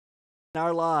in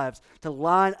our lives to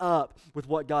line up with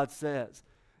what God says.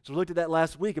 So we looked at that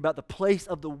last week about the place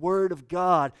of the Word of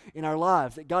God in our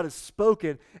lives, that God has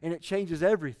spoken and it changes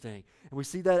everything. And we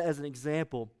see that as an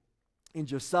example in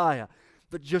Josiah.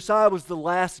 But Josiah was the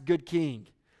last good king.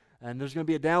 And there's going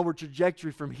to be a downward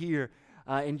trajectory from here.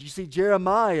 And you see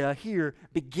Jeremiah here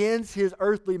begins his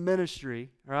earthly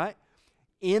ministry, right,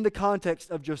 in the context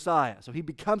of Josiah. So he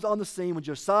becomes on the scene when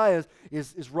Josiah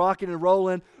is rocking and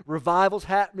rolling, revival's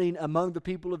happening among the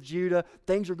people of Judah,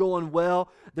 things are going well.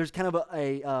 There's kind of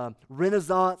a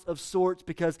renaissance of sorts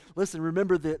because, listen,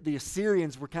 remember the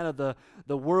Assyrians were kind of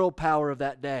the world power of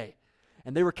that day.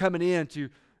 And they were coming in to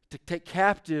take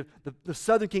captive the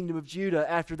southern kingdom of Judah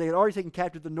after they had already taken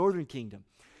captive the northern kingdom.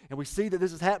 And we see that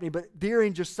this is happening, but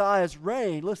during Josiah's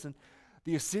reign, listen,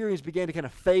 the Assyrians began to kind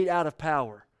of fade out of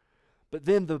power. But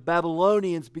then the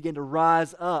Babylonians began to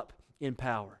rise up in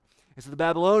power. And so the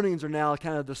Babylonians are now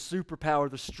kind of the superpower,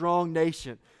 the strong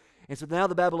nation. And so now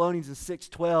the Babylonians in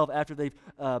 612, after they've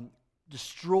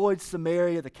destroyed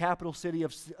Samaria, the capital city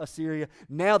of Assyria,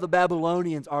 now the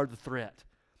Babylonians are the threat.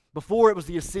 Before it was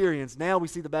the Assyrians. Now we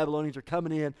see the Babylonians are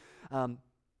coming in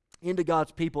into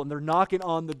God's people, and they're knocking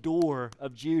on the door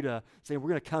of Judah, saying, we're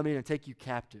going to come in and take you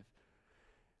captive.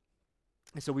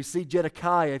 And so we see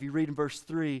Zedekiah, if you read in verse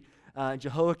 3,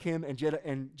 Jehoiakim and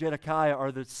Zedekiah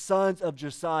are the sons of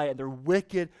Josiah, and they're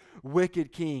wicked,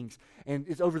 wicked kings. And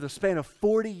it's over the span of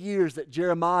 40 years that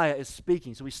Jeremiah is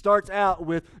speaking. So he starts out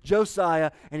with Josiah,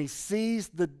 and he sees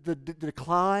the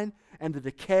decline and the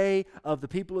decay of the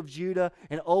people of Judah,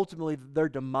 and ultimately their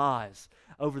demise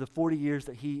over the 40 years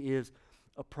that he is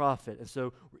a prophet. And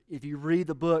so if you read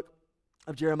the book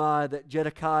of Jeremiah, that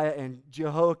Zedekiah and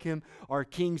Jehoiakim are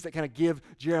kings that kind of give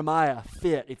Jeremiah a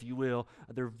fit, if you will.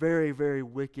 They're very, very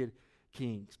wicked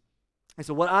kings. And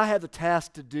so what I have the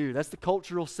task to do, that's the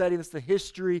cultural setting, that's the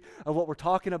history of what we're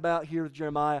talking about here with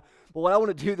Jeremiah. But what I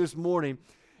want to do this morning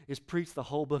is preach the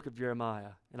whole book of Jeremiah.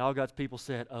 And all God's people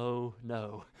said, oh,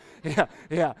 no.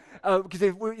 Yeah. Because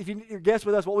if you guess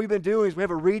with us, what we've been doing is we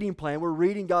have a reading plan. We're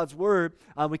reading God's Word.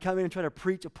 We come in and try to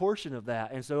preach a portion of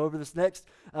that. And so over this next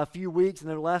few weeks and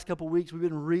the last couple of weeks, we've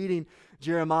been reading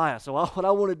Jeremiah. So what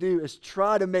I want to do is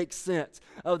try to make sense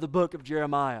of the book of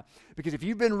Jeremiah. Because if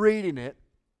you've been reading it,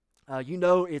 you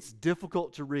know it's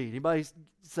difficult to read. Anybody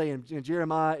saying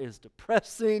Jeremiah is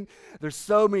depressing? There's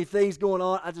so many things going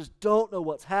on. I just don't know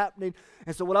what's happening.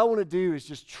 And so what I want to do is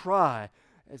just try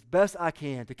as best I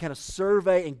can to kind of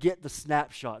survey and get the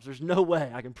snapshots. There's no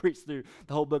way I can preach through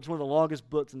the whole book. It's one of the longest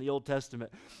books in the Old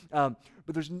Testament. But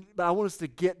I want us to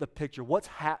get the picture. What's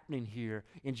happening here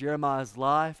in Jeremiah's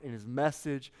life, in his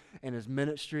message, and his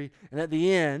ministry. And at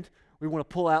the end, we want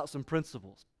to pull out some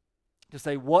principles to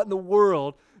say, what in the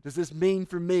world does this mean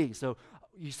for me? So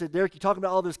you said, Derick, you're talking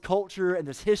about all this culture and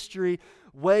this history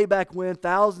way back when,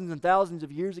 thousands and thousands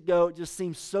of years ago. It just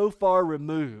seems so far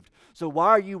removed. So why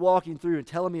are you walking through and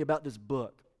telling me about this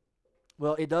book?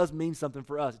 Well, it does mean something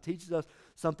for us. It teaches us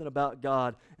something about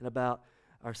God and about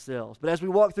ourselves. But as we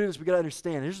walk through this, we got to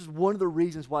understand, this is one of the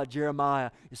reasons why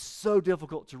Jeremiah is so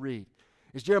difficult to read.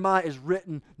 Is Jeremiah is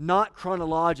written not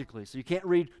chronologically. So you can't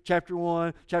read chapter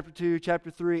 1, chapter 2, chapter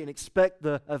 3 and expect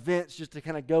the events just to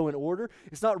kind of go in order.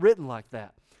 It's not written like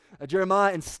that.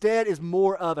 Jeremiah instead is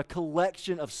more of a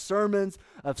collection of sermons,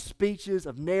 of speeches,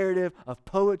 of narrative, of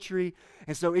poetry.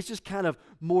 And so it's just kind of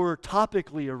more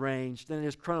topically arranged than it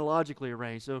is chronologically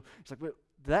arranged. So it's like, wait,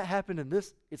 did that happen in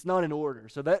this? It's not in order.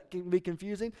 So that can be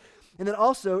confusing. And then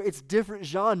also it's different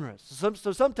genres.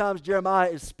 So sometimes Jeremiah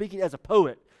is speaking as a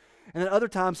poet. And then other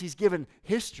times he's given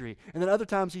history. And then other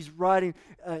times he's writing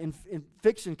in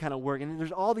fiction kind of work. And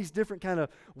there's all these different kind of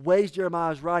ways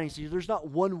Jeremiah is writing. So there's not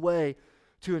one way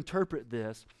to interpret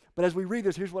this. But as we read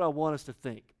this, here's what I want us to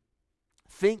think.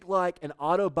 Think like an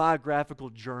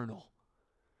autobiographical journal.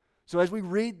 So as we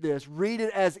read this, read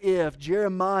it as if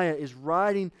Jeremiah is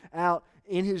writing out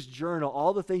in his journal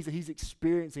all the things that he's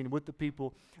experiencing with the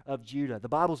people of Judah. The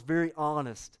Bible's very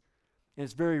honest. And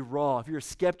it's very raw. If you're a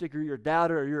skeptic or you're a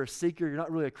doubter or you're a seeker, you're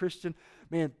not really a Christian,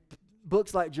 man,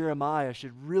 books like Jeremiah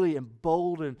should really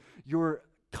embolden your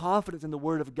confidence in the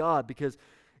Word of God because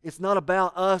it's not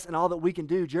about us and all that we can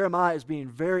do. Jeremiah is being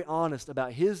very honest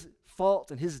about his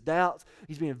faults and his doubts.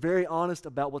 He's being very honest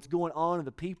about what's going on in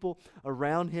the people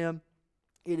around him.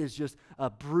 It is just a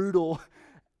brutal,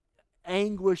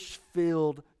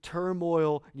 anguish-filled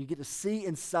turmoil, and you get to see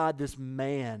inside this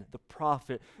man, the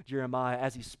prophet Jeremiah,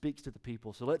 as he speaks to the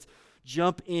people. So let's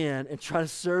jump in and try to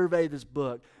survey this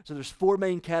book. So there's 4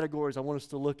 main categories I want us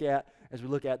to look at as we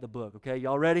look at the book. Okay,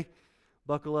 y'all ready?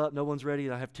 Buckle up. No one's ready.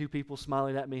 I have 2 people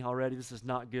smiling at me already. This is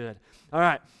not good. All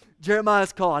right.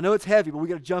 Jeremiah's call. I know it's heavy, but we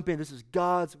got to jump in. This is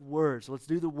God's word. So let's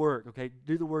do the work, okay?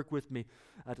 Do the work with me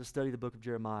to study the book of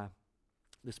Jeremiah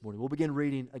this morning. We'll begin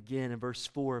reading again in verse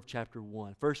 4 of chapter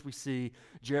 1. First, we see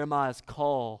Jeremiah's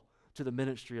call to the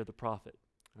ministry of the prophet.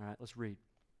 All right, let's read.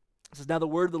 It says, "Now the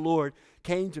word of the Lord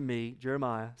came to me,"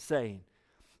 Jeremiah, saying,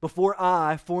 "Before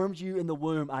I formed you in the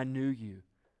womb, I knew you.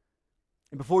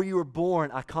 And before you were born,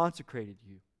 I consecrated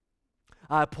you.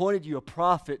 I appointed you a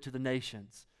prophet to the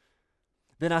nations.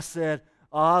 Then I said,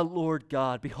 Ah, Lord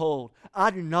God, behold, I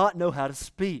do not know how to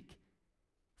speak,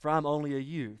 for I am only a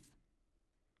youth.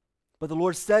 But the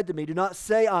Lord said to me, Do not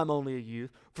say I am only a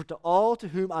youth, for to all to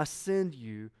whom I send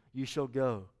you, you shall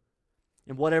go.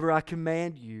 And whatever I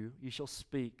command you, you shall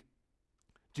speak.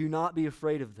 Do not be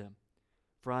afraid of them,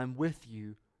 for I am with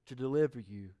you to deliver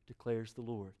you, declares the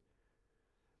Lord.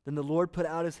 Then the Lord put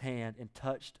out his hand and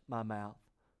touched my mouth.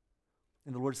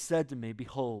 And the Lord said to me,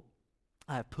 Behold,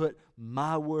 I have put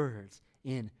my words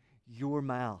in your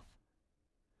mouth.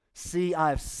 See, I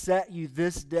have set you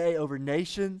this day over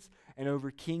nations and over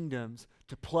kingdoms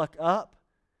to pluck up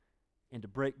and to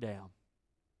break down,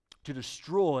 to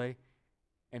destroy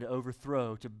and to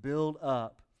overthrow, to build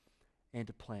up and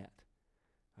to plant."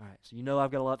 All right, so you know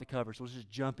I've got a lot to cover, so let's just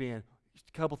jump in. Just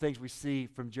a couple things we see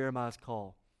from Jeremiah's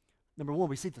call. Number 1,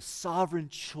 we see the sovereign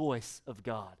choice of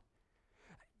God.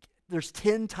 There's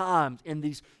 10 times in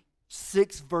these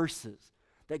 6 verses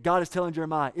that God is telling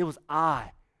Jeremiah, it was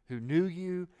I who knew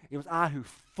you. It was I who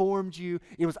formed you.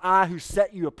 It was I who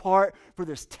set you apart for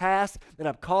this task that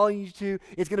I'm calling you to.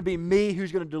 It's going to be me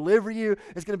who's going to deliver you.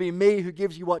 It's going to be me who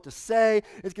gives you what to say.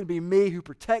 It's going to be me who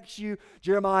protects you.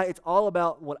 Jeremiah, it's all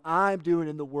about what I'm doing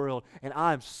in the world, and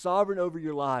I'm sovereign over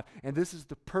your life, and this is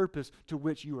the purpose to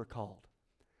which you are called.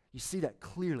 You see that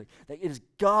clearly, that it is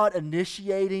God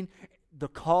initiating the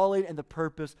calling and the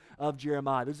purpose of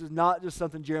Jeremiah. This is not just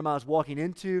something Jeremiah is walking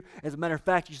into. As a matter of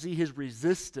fact, you see his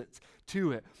resistance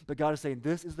to it. But God is saying,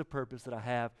 this is the purpose that I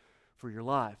have for your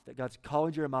life. That God's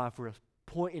calling Jeremiah for a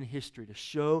point in history to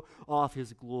show off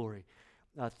his glory.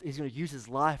 He's going to use his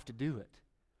life to do it.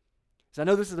 So I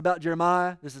know this is about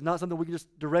Jeremiah. This is not something we can just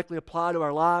directly apply to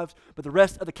our lives. But the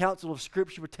rest of the counsel of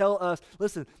Scripture would tell us,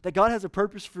 listen, that God has a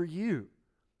purpose for you.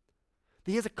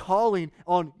 That he has a calling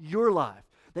on your life.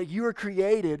 That you are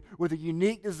created with a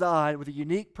unique design, with a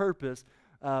unique purpose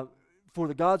for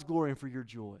the God's glory and for your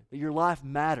joy. That your life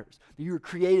matters. That you were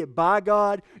created by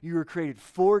God, you were created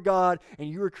for God, and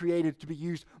you were created to be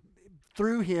used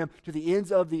through him to the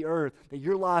ends of the earth. That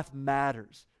your life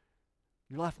matters.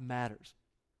 Your life matters.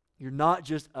 You're not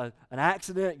just an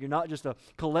accident. You're not just a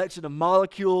collection of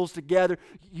molecules together.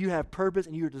 You have purpose,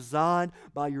 and you are designed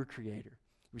by your Creator.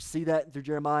 We see that through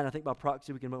Jeremiah, and I think by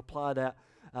proxy we can apply that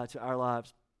to our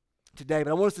lives today. But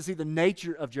I want us to see the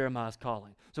nature of Jeremiah's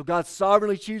calling. So God's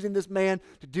sovereignly choosing this man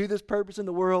to do this purpose in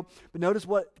the world. But notice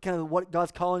what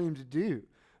God's calling him to do.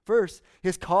 First,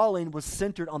 his calling was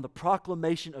centered on the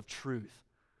proclamation of truth,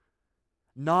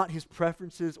 not his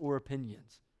preferences or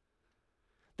opinions.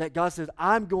 That God says,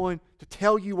 I'm going to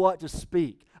tell you what to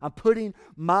speak. I'm putting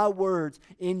my words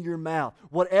in your mouth.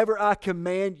 Whatever I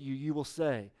command you, you will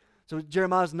say. So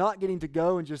Jeremiah's not getting to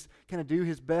go and just kind of do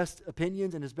his best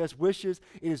opinions and his best wishes.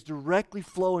 It is directly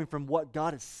flowing from what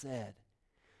God has said.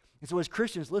 And so as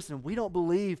Christians, listen, we don't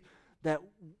believe that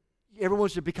everyone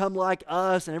should become like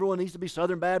us and everyone needs to be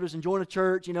Southern Baptist and join a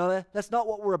church. You know, that's not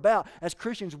what we're about. As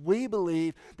Christians, we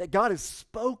believe that God has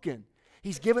spoken.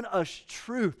 He's given us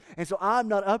truth. And so I'm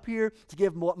not up here to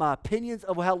give my opinions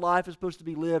of how life is supposed to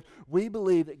be lived. We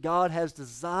believe that God has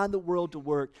designed the world to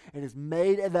work and has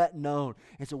made that known.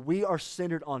 And so we are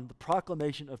centered on the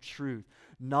proclamation of truth,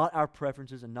 not our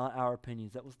preferences and not our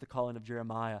opinions. That was the calling of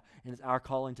Jeremiah, and it's our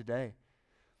calling today.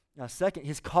 Now, second,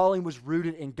 his calling was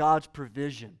rooted in God's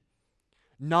provision,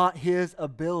 not his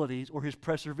abilities or his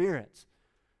perseverance.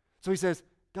 So he says,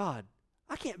 God,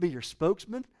 I can't be your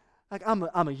spokesman. Like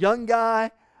I'm a young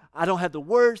guy. I don't have the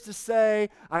words to say.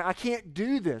 I can't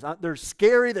do this. They're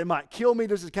scary. They might kill me.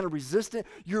 This is kind of resistant.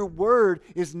 Your word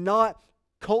is not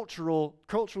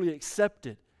culturally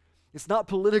accepted. It's not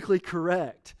politically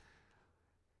correct.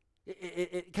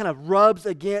 It kind of rubs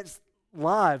against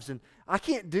lives, and I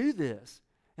can't do this.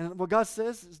 And what God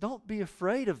says is don't be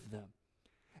afraid of them.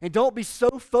 And don't be so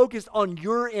focused on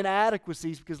your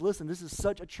inadequacies, because listen, this is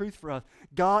such a truth for us.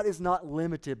 God is not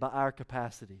limited by our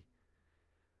capacity.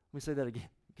 Let me say that again,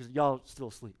 because y'all are still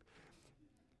asleep.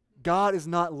 God is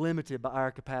not limited by our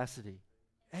capacity.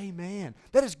 Amen.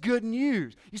 That is good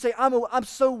news. You say, I'm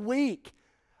so weak.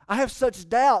 I have such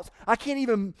doubts. I can't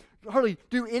even hardly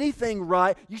do anything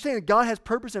right. You saying that God has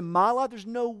purpose in my life? There's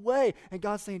no way. And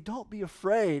God's saying, don't be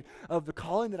afraid of the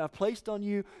calling that I've placed on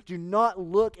you. Do not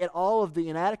look at all of the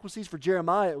inadequacies. For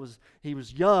Jeremiah, he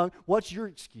was young. What's your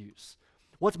excuse?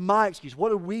 What's my excuse? What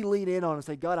do we lean in on and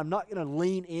say, God, I'm not going to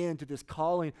lean into this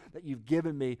calling that you've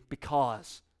given me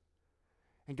because.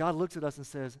 And God looks at us and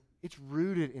says, it's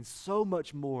rooted in so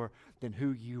much more than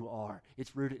who you are.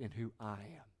 It's rooted in who I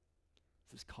am.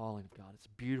 It's this calling of God. It's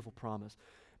a beautiful promise.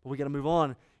 But we got to move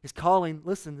on. His calling,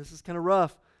 listen, this is kind of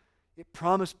rough. It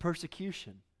promised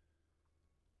persecution.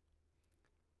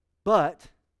 But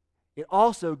it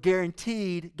also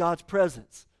guaranteed God's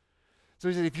presence. So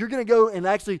he said, if you're going to go and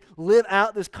actually live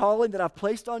out this calling that I've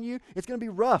placed on you, it's going to be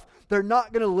rough. They're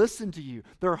not going to listen to you.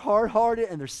 They're hard-hearted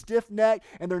and they're stiff-necked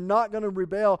and they're not going to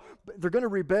rebel. They're going to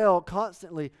rebel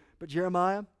constantly. But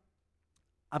Jeremiah,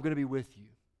 I'm going to be with you.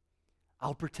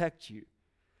 I'll protect you.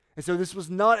 And so this was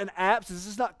not an absence.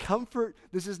 This is not comfort.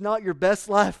 This is not your best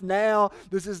life now.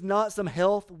 This is not some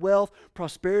health, wealth,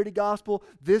 prosperity gospel.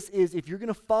 This is, if you're going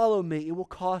to follow me, it will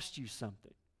cost you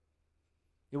something.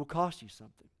 It will cost you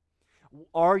something.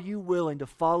 Are you willing to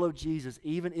follow Jesus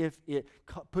even if it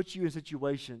puts you in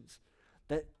situations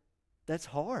that's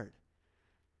hard?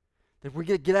 That we're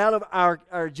going to get out of our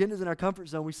agendas and our comfort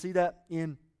zone. We see that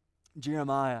in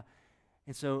Jeremiah.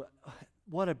 And so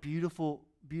what a beautiful,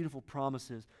 beautiful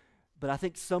promises. But I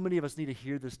think so many of us need to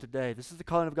hear this today. This is the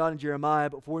calling of God in Jeremiah,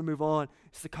 but before we move on,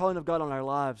 it's the calling of God on our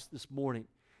lives this morning.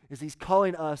 Is He's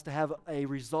calling us to have a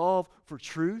resolve for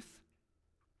truth.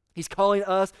 He's calling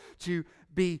us to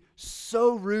be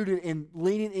so rooted in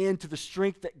leaning into the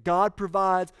strength that God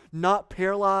provides, not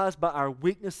paralyzed by our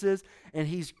weaknesses. And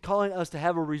He's calling us to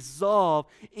have a resolve,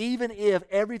 even if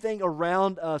everything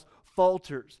around us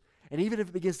falters, and even if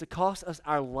it begins to cost us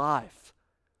our life.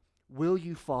 Will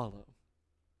you follow?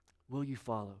 Will you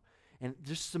follow? And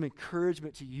just some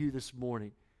encouragement to you this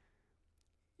morning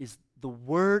is the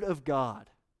Word of God,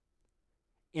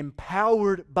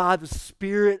 empowered by the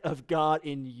Spirit of God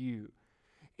in you,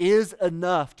 is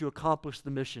enough to accomplish the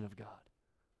mission of God.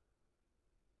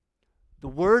 The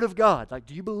Word of God,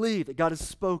 do you believe that God has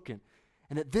spoken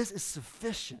and that this is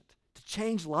sufficient to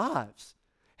change lives?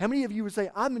 How many of you would say,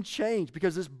 I'm in change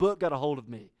because this book got a hold of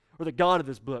me, or the God of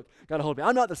this book got a hold of me?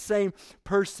 I'm not the same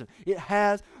person. It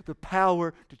has the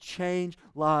power to change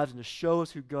lives and to show us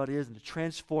who God is and to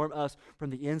transform us from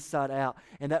the inside out.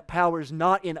 And that power is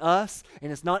not in us,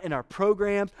 and it's not in our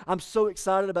programs. I'm so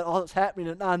excited about all that's happening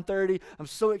at 9:30. I'm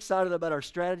so excited about our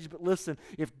strategies. But listen,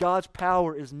 if God's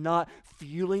power is not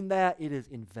fueling that, it is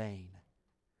in vain.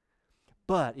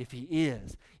 But if He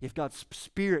is, if God's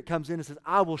Spirit comes in and says,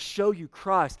 I will show you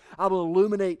Christ, I will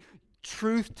illuminate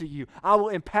truth to you, I will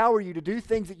empower you to do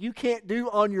things that you can't do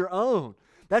on your own.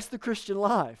 That's the Christian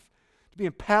life. To be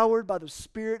empowered by the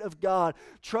Spirit of God,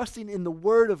 trusting in the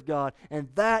Word of God, and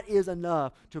that is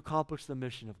enough to accomplish the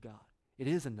mission of God. It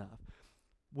is enough.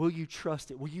 Will you trust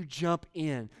it? Will you jump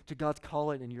in to God's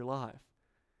calling in your life?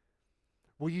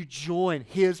 Will you join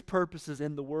His purposes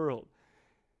in the world?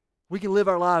 We can live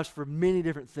our lives for many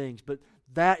different things, but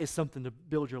that is something to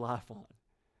build your life on.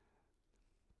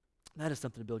 That is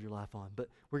something to build your life on. But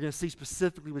we're going to see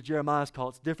specifically with Jeremiah's call,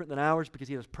 it's different than ours because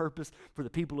he has purpose for the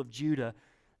people of Judah.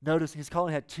 Notice his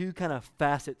calling had two kind of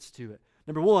facets to it.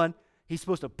 Number one, he's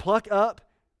supposed to pluck up,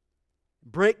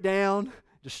 break down,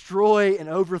 destroy, and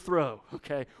overthrow.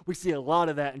 Okay, we see a lot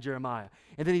of that in Jeremiah.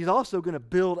 And then he's also going to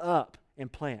build up and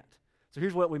plant. So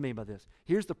here's what we mean by this.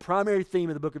 Here's the primary theme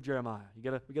of the book of Jeremiah. We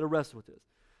gotta wrestle with this.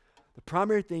 The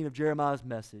primary theme of Jeremiah's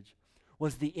message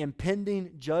was the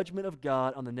impending judgment of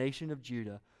God on the nation of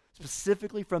Judah,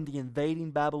 specifically from the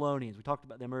invading Babylonians. We talked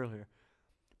about them earlier.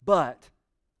 But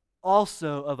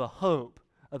also of a hope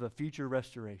of a future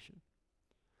restoration.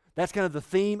 That's kind of the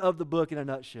theme of the book in a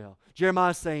nutshell.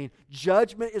 Jeremiah is saying,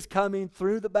 judgment is coming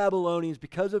through the Babylonians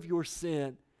because of your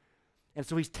sin. And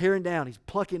so he's tearing down, he's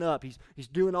plucking up, he's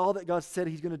doing all that God said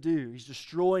he's going to do. He's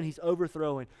destroying, he's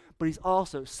overthrowing, but he's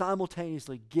also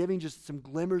simultaneously giving just some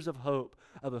glimmers of hope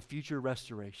of a future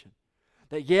restoration.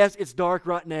 That yes, it's dark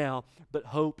right now, but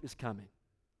hope is coming.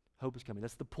 Hope is coming.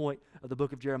 That's the point of the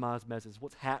book of Jeremiah's message,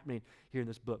 what's happening here in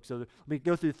this book. So let me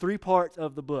go through 3 parts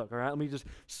of the book, all right? Let me just,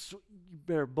 you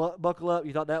better buckle up.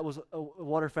 You thought that was a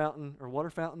water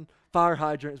fountain? Fire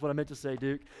hydrant is what I meant to say,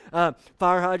 Duke.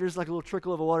 Fire hydrant is like a little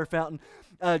trickle of a water fountain.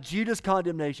 Judah's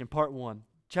condemnation, part 1.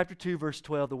 Chapter 2, verse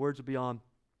 12, the words will be on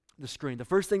the screen. The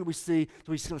first thing that we see,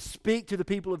 so he's going to speak to the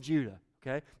people of Judah,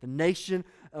 okay? The nation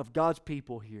of God's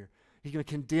people here. He's going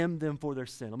to condemn them for their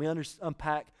sin. Let me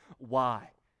unpack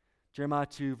why. Jeremiah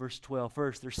 2, verse 12.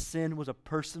 First, their sin was a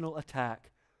personal attack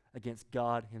against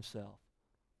God Himself.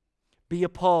 Be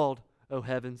appalled, O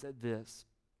heavens, at this.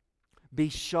 Be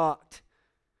shocked.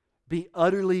 Be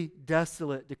utterly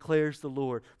desolate, declares the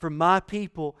Lord. For my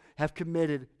people have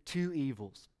committed two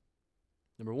evils.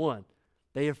 Number one,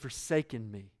 they have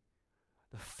forsaken me,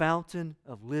 the fountain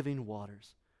of living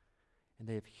waters, and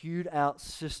they have hewed out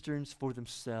cisterns for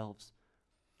themselves,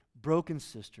 broken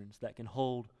cisterns that can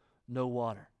hold no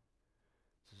water.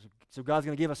 So God's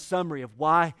going to give a summary of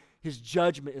why his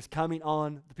judgment is coming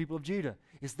on the people of Judah.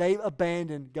 Is they've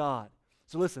abandoned God.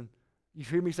 So listen, you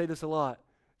hear me say this a lot.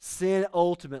 Sin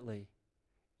ultimately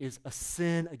is a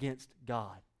sin against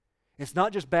God. It's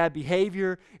not just bad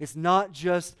behavior. It's not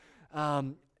just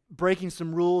breaking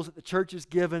some rules that the church has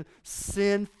given.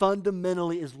 Sin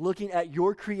fundamentally is looking at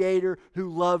your Creator who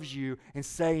loves you and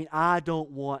saying, I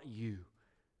don't want you.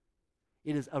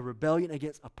 It is a rebellion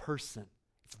against a person.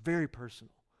 It's very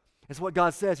personal. It's what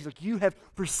God says. He's like, you have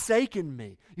forsaken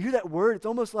me. You hear that word? It's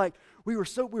almost like we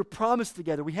were promised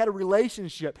together. We had a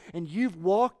relationship, and you've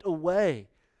walked away.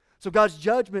 So God's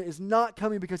judgment is not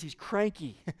coming because he's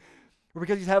cranky or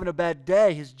because he's having a bad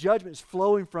day. His judgment is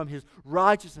flowing from his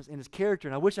righteousness and his character.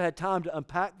 And I wish I had time to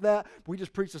unpack that. We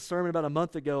just preached a sermon about a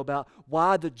month ago about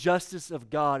why the justice of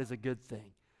God is a good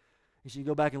thing. You should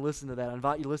go back and listen to that. I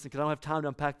invite you to listen because I don't have time to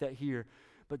unpack that here.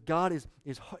 But God is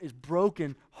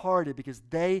broken-hearted because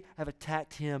they have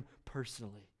attacked him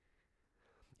personally.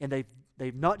 And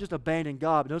they've not just abandoned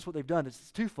God, but notice what they've done.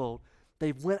 It's twofold.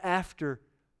 They've went after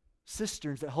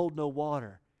cisterns that hold no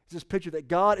water. It's this picture that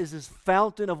God is this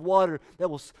fountain of water that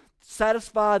will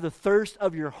satisfy the thirst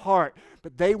of your heart.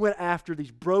 But they went after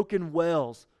these broken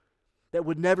wells that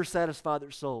would never satisfy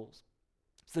their souls.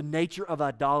 It's the nature of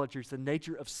idolatry. It's the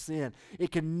nature of sin.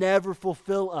 It can never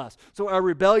fulfill us. So our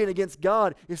rebellion against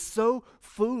God is so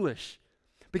foolish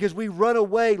because we run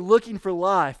away looking for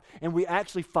life and we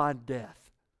actually find death.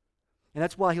 And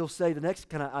that's why he'll say the next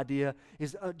kind of idea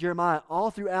is Jeremiah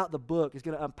all throughout the book is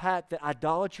going to unpack that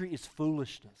idolatry is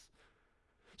foolishness.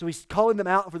 So he's calling them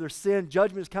out for their sin.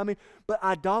 Judgment is coming. But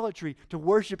idolatry, to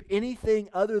worship anything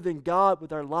other than God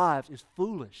with our lives, is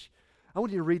foolish. I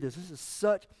want you to read this. This is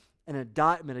such an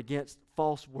indictment against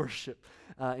false worship.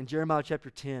 In Jeremiah chapter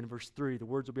 10, verse 3, the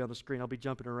words will be on the screen. I'll be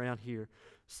jumping around here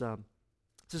some.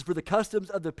 It says, for the customs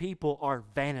of the people are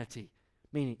vanity,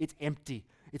 meaning it's empty.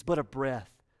 It's but a breath.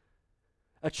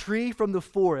 A tree from the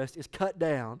forest is cut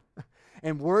down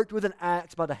and worked with an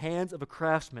axe by the hands of a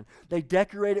craftsman. They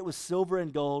decorate it with silver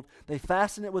and gold. They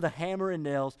fasten it with a hammer and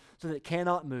nails so that it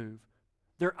cannot move.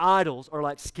 Their idols are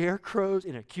like scarecrows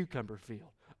in a cucumber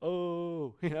field.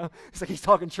 Oh, it's like he's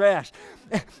talking trash.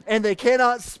 And they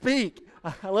cannot speak.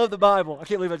 I love the Bible. I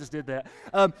can't believe I just did that.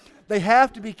 They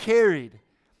have to be carried,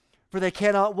 for they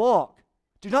cannot walk.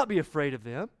 Do not be afraid of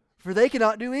them, for they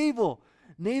cannot do evil.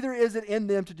 Neither is it in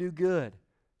them to do good.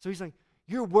 So he's like,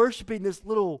 you're worshiping this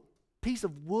little piece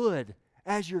of wood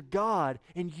as your God,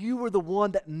 and you were the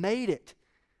one that made it.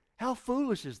 How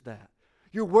foolish is that?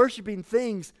 You're worshiping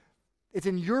things, it's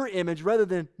in your image rather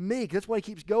than me. That's why he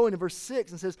keeps going in verse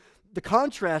 6 and says, the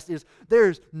contrast is,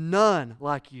 there's none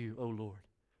like you, O Lord.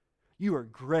 You are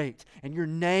great, and your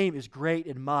name is great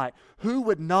in might. Who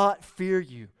would not fear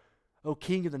you, O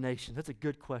King of the nations? That's a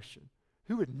good question.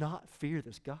 Who would not fear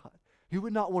this God? Who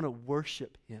would not want to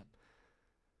worship him?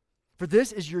 For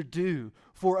this is your due,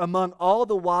 for among all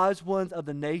the wise ones of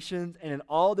the nations and in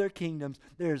all their kingdoms,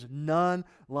 there is none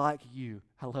like you.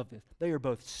 I love this. They are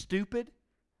both stupid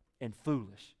and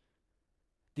foolish.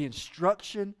 The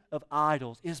instruction of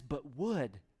idols is but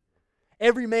wood.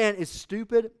 Every man is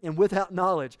stupid and without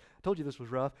knowledge. I told you this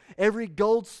was rough. Every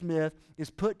goldsmith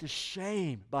is put to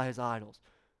shame by his idols,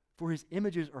 for his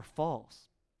images are false,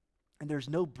 and there's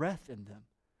no breath in them.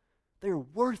 They are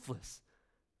worthless,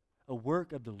 a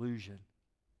work of delusion.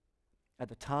 At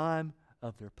the time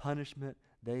of their punishment,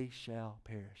 they shall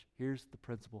perish. Here's the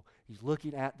principle. He's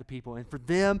looking at the people, and for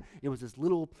them, it was this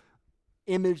little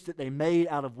image that they made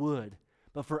out of wood.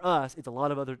 But for us, it's a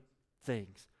lot of other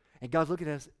things. And God's looking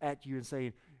at you and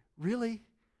saying, really?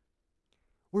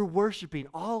 We're worshiping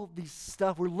all these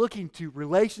stuff. We're looking to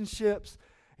relationships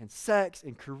and sex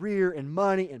and career and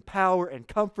money and power and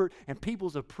comfort and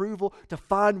people's approval to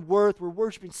find worth. We're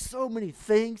worshiping so many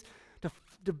things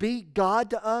to be God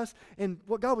to us. And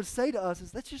what God would say to us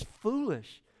is, that's just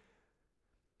foolish.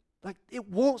 Like, it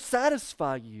won't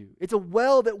satisfy you. It's a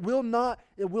well that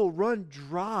will run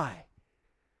dry.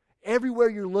 Everywhere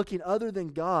you're looking other than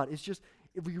God, it's just,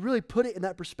 if we really put it in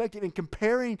that perspective and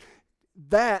comparing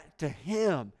that to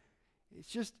him,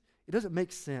 it doesn't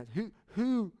make sense.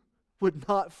 Who would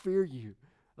not fear you,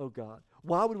 oh God?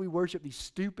 Why would we worship these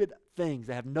stupid things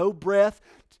that have no breath,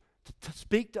 to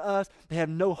speak to us. They have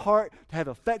no heart to have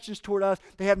affections toward us.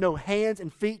 They have no hands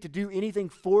and feet to do anything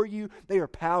for you. They are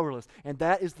powerless. And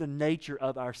that is the nature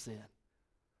of our sin.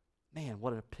 Man,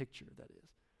 what a picture that is.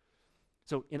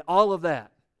 So in all of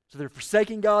that, so they're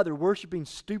forsaking God, they're worshiping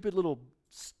stupid little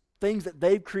things that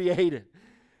they've created.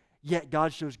 Yet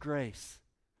God shows grace.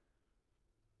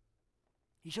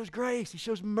 He shows grace. He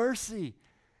shows mercy.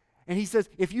 And he says,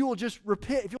 if you will just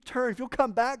repent, if you'll turn, if you'll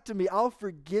come back to me, I'll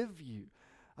forgive you.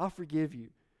 I'll forgive you.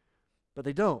 But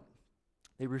they don't.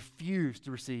 They refuse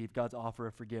to receive God's offer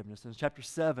of forgiveness. In chapter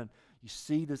 7, you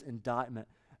see this indictment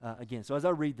again. So as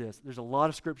I read this, there's a lot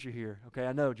of scripture here. Okay,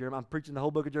 I know, Jeremiah, I'm preaching the whole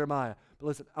book of Jeremiah. But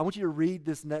listen, I want you to read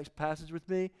this next passage with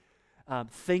me,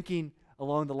 thinking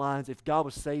along the lines, if God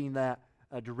was saying that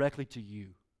directly to you.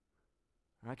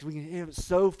 All right, because we can have it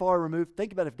so far removed.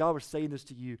 Think about if God was saying this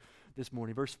to you this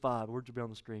morning. Verse 5, words will be on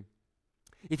the screen.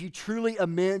 If you truly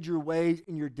amend your ways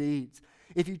and your deeds,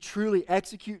 if you truly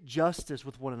execute justice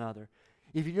with one another,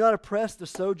 if you do not oppress the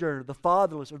sojourner, the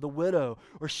fatherless, or the widow,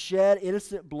 or shed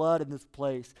innocent blood in this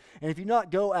place, and if you do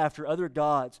not go after other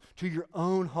gods to your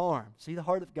own harm, see the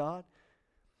heart of God?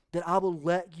 Then I will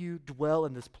let you dwell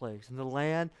in this place, in the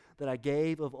land that I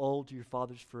gave of old to your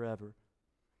fathers forever.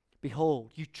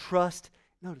 Behold, you trust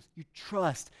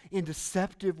in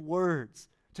deceptive words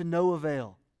to no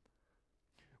avail.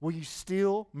 Will you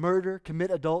steal, murder, commit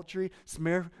adultery,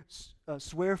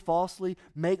 swear falsely,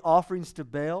 make offerings to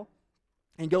Baal,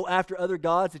 and go after other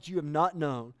gods that you have not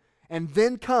known, and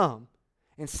then come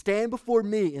and stand before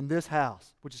me in this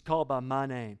house, which is called by my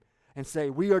name, and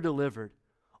say, we are delivered,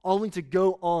 only to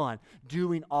go on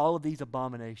doing all of these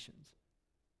abominations?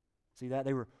 See that?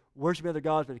 They were worshiping other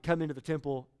gods, but they come into the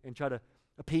temple and try to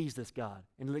appease this God,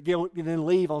 and then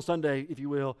leave on Sunday, if you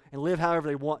will, and live however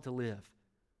they want to live.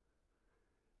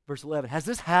 Verse 11, has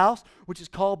this house, which is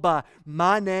called by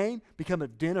my name, become a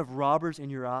den of robbers in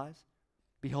your eyes?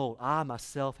 Behold, I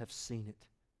myself have seen it,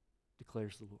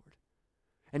 declares the Lord.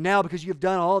 And now, because you have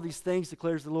done all these things,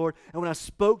 declares the Lord, and when I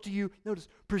spoke to you, notice,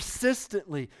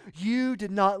 persistently, you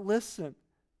did not listen.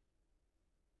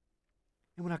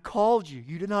 And when I called you,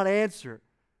 you did not answer.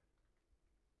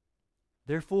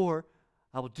 Therefore,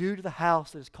 I will do to the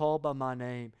house that is called by my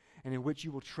name, and in which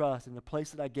you will trust, in the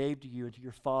place that I gave to you and to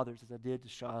your fathers, as I did to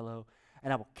Shiloh,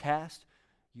 and I will cast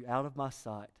you out of my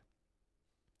sight.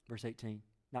 Verse 19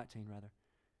 rather.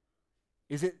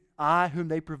 Is it I whom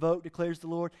they provoke, declares the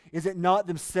Lord? Is it not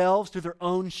themselves to their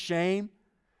own shame?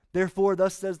 Therefore,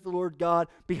 thus says the Lord God,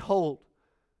 behold,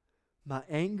 my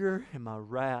anger and my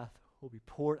wrath will be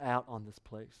poured out on this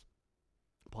place,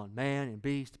 upon man and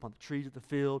beast, upon the trees of the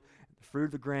field, and the fruit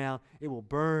of the ground. It will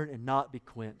burn and not be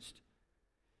quenched.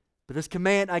 But this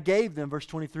command I gave them, verse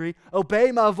 23,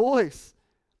 obey my voice.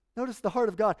 Notice the heart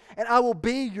of God. And I will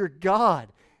be your God.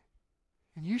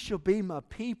 And you shall be my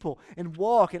people, and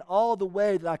walk in all the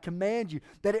way that I command you,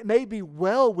 that it may be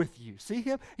well with you. See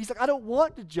him? He's like, I don't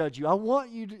want to judge you. I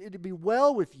want it to be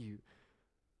well with you.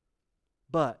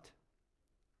 But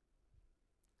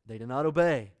they did not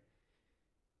obey.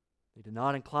 They did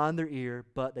not incline their ear,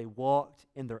 but they walked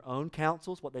in their own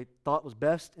counsels, what they thought was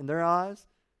best in their eyes,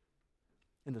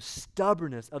 in the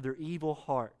stubbornness of their evil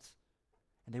hearts.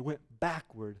 And they went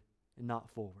backward and not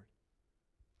forward.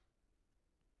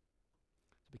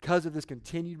 Because of this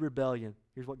continued rebellion,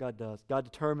 here's what God does. God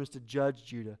determines to judge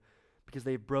Judah because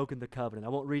they've broken the covenant. I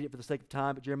won't read it for the sake of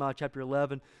time, but Jeremiah chapter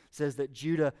 11 says that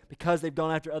Judah, because they've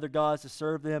gone after other gods to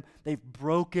serve them, they've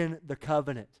broken the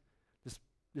covenant.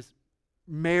 This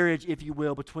marriage, if you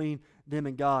will, between them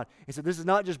and God. And so this is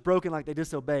not just broken like they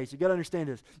disobeyed. So you've got to understand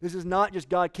this. This is not just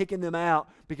God kicking them out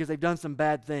because they've done some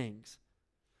bad things.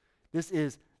 This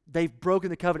is, they've broken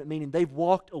the covenant, meaning they've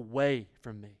walked away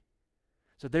from me.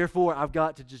 So therefore, I've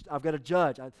got to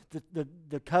judge.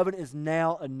 The covenant is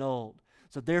now annulled.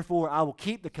 So therefore, I will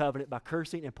keep the covenant by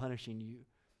cursing and punishing you,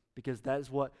 because that is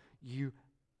what you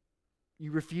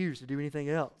refuse to do anything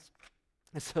else.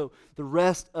 And so the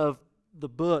rest of the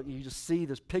book, you just see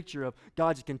this picture of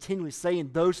God just continually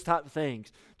saying those type of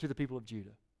things to the people of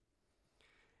Judah.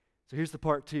 So here's the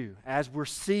part 2. As we're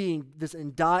seeing this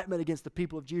indictment against the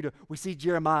people of Judah, we see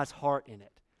Jeremiah's heart in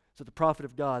it. So the prophet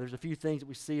of God, there's a few things that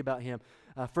we see about him.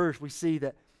 First, we see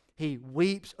that he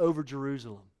weeps over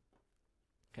Jerusalem.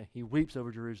 Okay, he weeps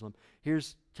over Jerusalem.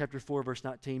 Here's chapter 4, verse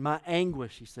 19. My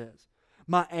anguish, he says,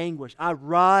 my anguish, I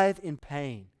writhe in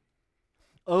pain.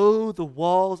 Oh, the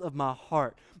walls of my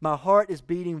heart. My heart is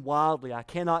beating wildly. I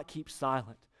cannot keep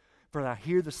silent, for I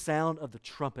hear the sound of the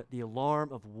trumpet, the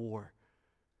alarm of war.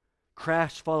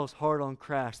 Crash follows hard on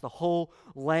crash. The whole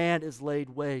land is laid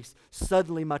waste.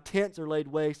 Suddenly my tents are laid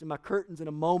waste and my curtains in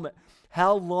a moment.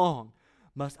 How long?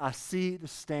 must I see the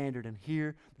standard and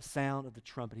hear the sound of the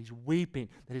trumpet. He's weeping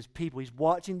that his people, he's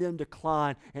watching them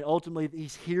decline, and ultimately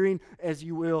he's hearing, as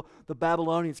you will, the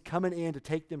Babylonians coming in to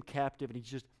take them captive, and he's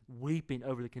just weeping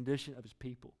over the condition of his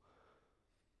people.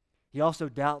 He also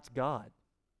doubts God.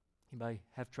 Anybody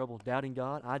have trouble doubting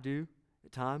God? I do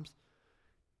at times.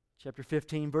 Chapter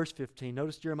 15, verse 15.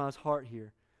 Notice Jeremiah's heart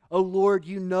here. "O Lord,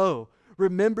 you know,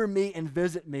 remember me and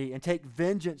visit me, and take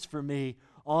vengeance for me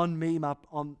on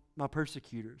my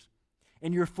persecutors.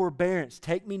 In your forbearance,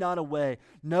 take me not away.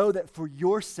 Know that for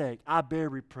your sake I bear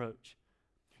reproach.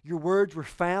 Your words were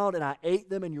found, and I ate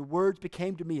them, and your words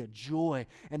became to me a joy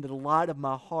and the delight of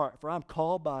my heart. For I am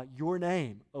called by your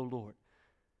name, O Lord.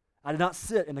 I did not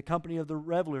sit in the company of the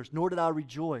revelers, nor did I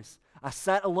rejoice. I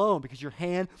sat alone because your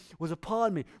hand was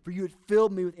upon me, for you had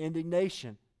filled me with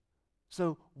indignation.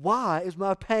 So why is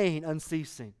my pain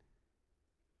unceasing,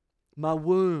 my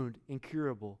wound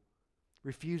incurable,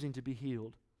 refusing to be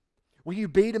healed? Will you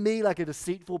be to me like a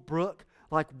deceitful brook,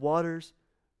 like waters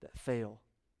that fail?"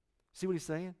 See what he's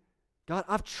saying? God,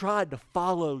 I've tried to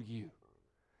follow you.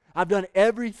 I've done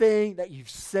everything that you've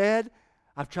said.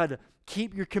 I've tried to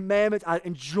keep your commandments. I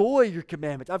enjoy your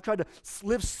commandments. I've tried to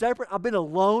live separate. I've been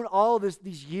alone all of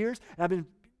these years, and I've been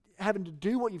having to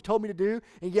do what you've told me to do,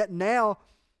 and yet now,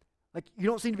 you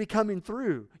don't seem to be coming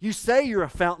through. You say you're a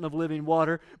fountain of living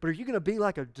water, but are you going to be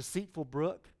like a deceitful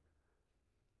brook?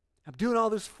 I'm doing all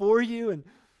this for you, and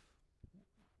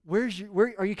where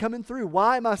are you coming through?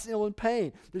 Why am I still in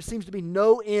pain? There seems to be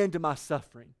no end to my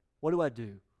suffering. What do I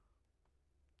do?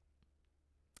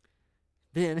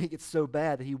 Then it gets so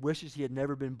bad that he wishes he had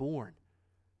never been born.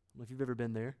 I don't know if you've ever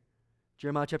been there.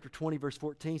 Jeremiah chapter 20, verse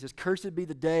 14 says, "Cursed be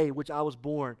the day which I was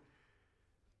born,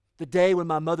 the day when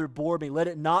my mother bore me. Let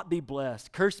it not be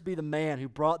blessed. Cursed be the man who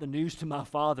brought the news to my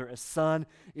father. A son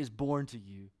is born to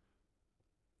you."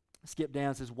 Skip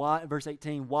down, it says, "Why?" Verse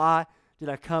 18, "Why did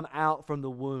I come out from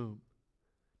the womb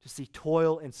to see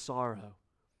toil and sorrow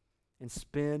and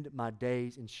spend my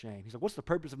days in shame?" He's like, what's the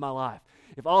purpose of my life?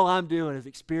 If all I'm doing is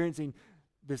experiencing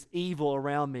this evil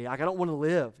around me, I don't want to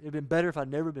live. It would have been better if I'd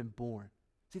never been born.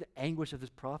 See the anguish of this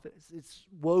prophet? It's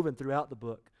woven throughout the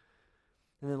book.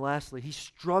 And then lastly, he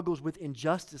struggles with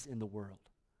injustice in the world.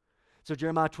 So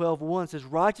Jeremiah 12:1 says,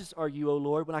 "Righteous are you, O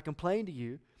Lord, when I complain to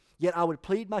you, yet I would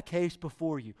plead my case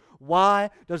before you.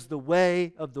 Why does the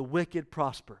way of the wicked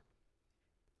prosper?"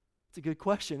 It's a good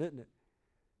question, isn't it?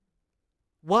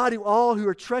 Why do all who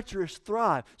are treacherous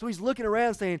thrive? So he's looking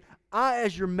around saying, I,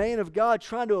 as your man of God,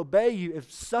 trying to obey you, is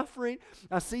suffering.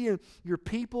 I see your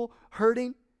people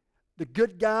hurting. The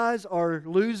good guys are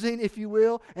losing, if you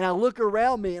will. And I look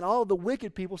around me, and all of the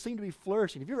wicked people seem to be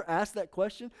flourishing. Have you ever asked that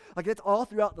question? That's all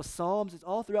throughout the Psalms. It's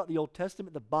all throughout the Old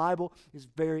Testament. The Bible is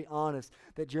very honest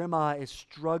that Jeremiah is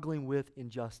struggling with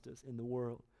injustice in the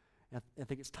world. And I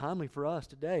think it's timely for us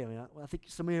today. I think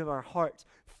so many of our hearts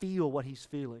feel what he's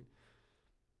feeling.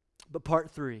 But part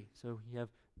 3. So you have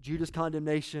Judah's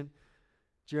condemnation,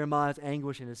 Jeremiah's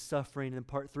anguish and his suffering, and then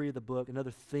part 3 of the book,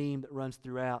 another theme that runs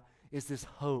throughout, is this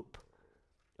hope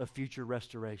of future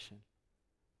restoration.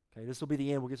 Okay, this will be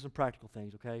the end. We'll get some practical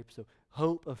things, okay? So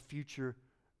hope of future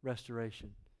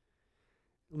restoration.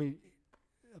 Listen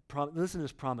to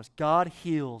this promise. God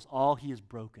heals all he has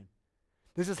broken.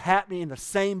 This is happening in the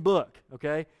same book,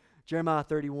 okay? Jeremiah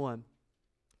 31,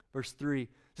 verse 3. It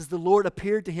says, "The Lord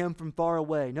appeared to him from far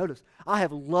away." Notice, "I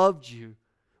have loved you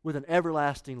with an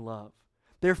everlasting love.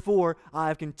 Therefore, I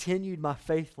have continued my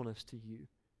faithfulness to you.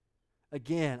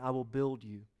 Again, I will build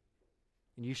you,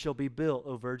 and you shall be built,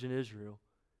 O Virgin Israel.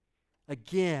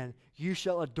 Again, you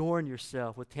shall adorn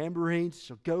yourself with tambourines,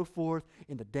 shall go forth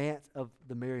in the dance of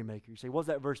the merrymaker." You say, what does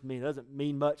that verse mean? It doesn't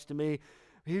mean much to me.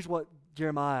 Here's what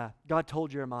God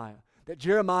told Jeremiah, that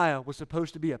Jeremiah was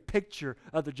supposed to be a picture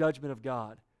of the judgment of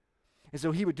God. And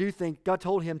so he would do things. God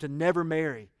told him to never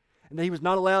marry, and that he was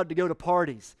not allowed to go to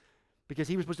parties because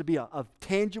he was supposed to be a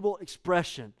tangible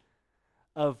expression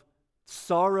of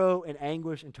sorrow and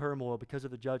anguish and turmoil because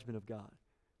of the judgment of God.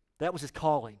 That was his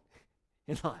calling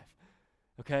in life,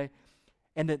 okay?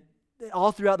 And that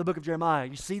all throughout the book of Jeremiah,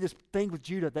 you see this thing with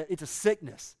Judah, that it's a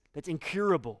sickness that's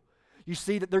incurable. You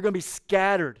see that they're going to be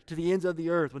scattered to the ends of the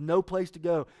earth with no place to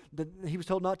go. He was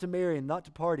told not to marry and not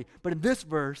to party. But in this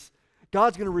verse,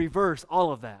 God's going to reverse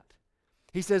all of that.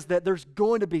 He says that there's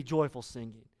going to be joyful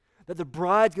singing, that the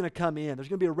bride's going to come in. There's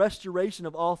going to be a restoration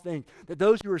of all things, that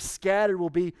those who are scattered will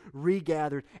be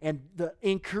regathered. And the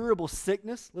incurable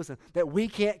sickness, listen, that we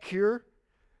can't cure,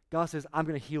 God says, I'm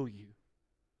going to heal you.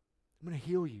 I'm going to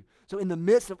heal you. So in the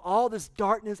midst of all this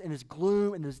darkness and this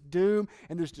gloom and this doom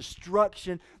and this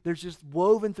destruction, there's just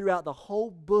woven throughout the whole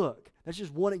book. That's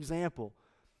just one example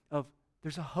of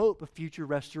There's a hope of future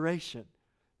restoration.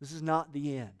 This is not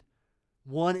the end.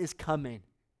 One is coming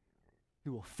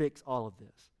who will fix all of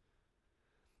this.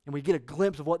 And we get a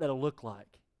glimpse of what that'll look like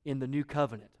in the new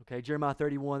covenant. Okay, Jeremiah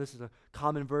 31, this is a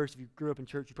common verse. If you grew up in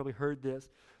church, you probably heard this.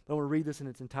 But I want to read this in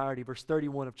its entirety. Verse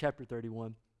 31 of chapter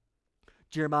 31.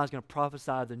 Jeremiah is going to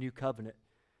prophesy of the new covenant.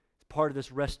 It's part of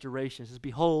this restoration. It says,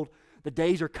 behold, the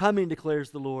days are coming,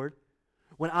 declares the Lord,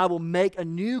 when I will make a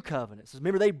new covenant. It says,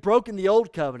 remember, they've broken the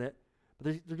old covenant, but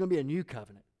there's going to be a new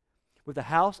covenant with the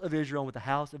house of Israel and with the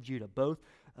house of Judah, both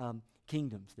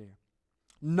kingdoms there.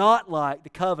 Not like the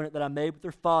covenant that I made with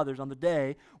their fathers on the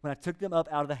day when I took them up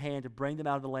out of the hand to bring them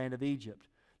out of the land of Egypt.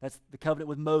 That's the covenant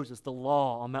with Moses, the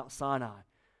law on Mount Sinai.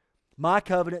 My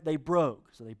covenant they broke.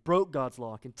 So they broke God's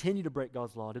law, continue to break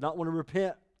God's law, did not want to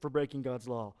repent for breaking God's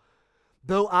law.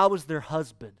 Though I was their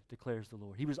husband, declares the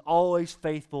Lord. He was always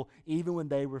faithful, even when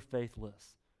they were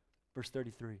faithless. Verse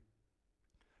 33.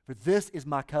 For this is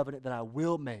my covenant that I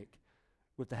will make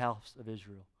with the house of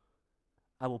Israel.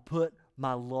 I will put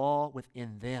my law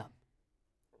within them,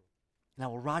 and I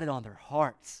will write it on their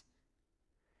hearts.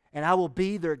 And I will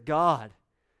be their God,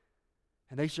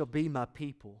 and they shall be my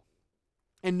people.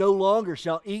 And no longer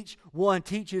shall each one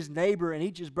teach his neighbor and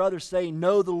each his brother, saying,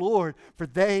 know the Lord, for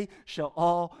they shall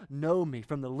all know me,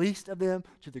 from the least of them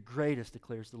to the greatest,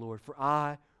 declares the Lord. For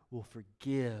I will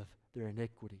forgive their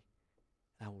iniquity,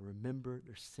 and I will remember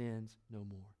their sins no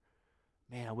more.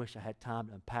 Man, I wish I had time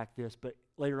to unpack this, but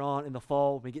later on in the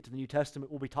fall, when we get to the New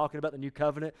Testament, we'll be talking about the new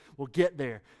covenant. We'll get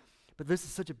there. But this is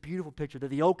such a beautiful picture that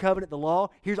the old covenant, the law,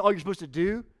 here's all you're supposed to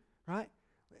do, right?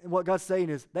 And what God's saying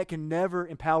is that can never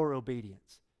empower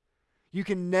obedience. You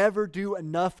can never do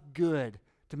enough good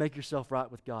to make yourself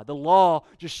right with God. The law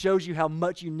just shows you how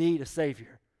much you need a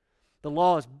Savior. The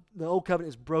old covenant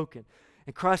is broken.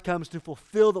 And Christ comes to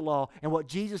fulfill the law. And what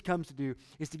Jesus comes to do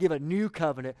is to give a new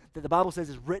covenant that the Bible says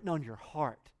is written on your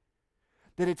heart.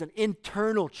 That it's an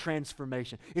internal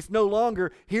transformation. It's no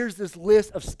longer, here's this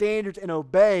list of standards and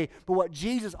obey, but what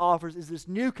Jesus offers is this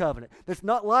new covenant that's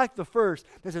not like the first,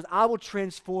 that says, I will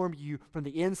transform you from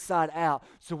the inside out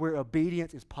so where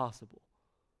obedience is possible.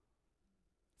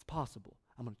 It's possible.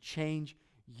 I'm going to change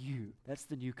you. That's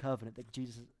the new covenant that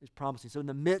Jesus is promising. So in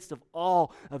the midst of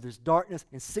all of this darkness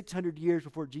and 600 years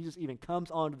before Jesus even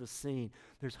comes onto the scene,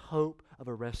 there's hope of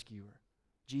a rescuer.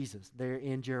 Jesus, there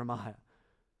in Jeremiah.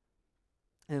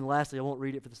 And then lastly, I won't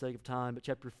read it for the sake of time, but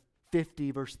chapter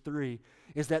 50, verse 3,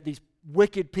 is that these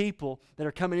wicked people that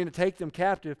are coming in to take them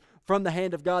captive from the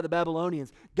hand of God, the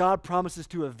Babylonians, God promises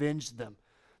to avenge them.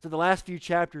 So the last few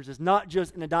chapters is not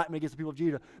just an indictment against the people of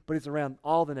Judah, but it's around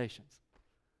all the nations.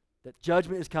 That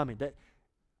judgment is coming, that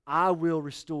I will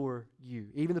restore you.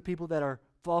 Even the people that are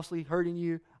falsely hurting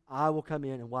you, I will come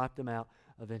in and wipe them out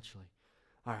eventually.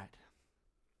 All right.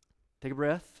 Take a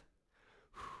breath.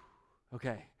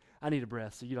 Okay. I need a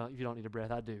breath, so if you don't need a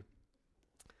breath, I do.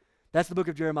 That's the book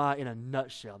of Jeremiah in a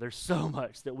nutshell. There's so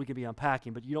much that we could be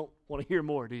unpacking, but you don't want to hear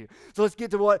more, do you? So let's get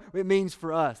to what it means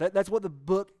for us. That's what the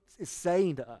book is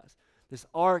saying to us. This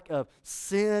arc of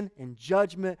sin and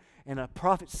judgment and a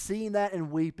prophet seeing that and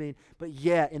weeping, but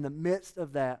yet in the midst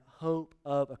of that, hope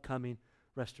of a coming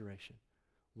restoration.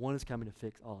 One is coming to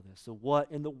fix all of this. So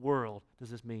what in the world does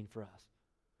this mean for us?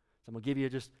 So I'm going to give you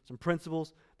just some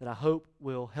principles that I hope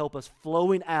will help us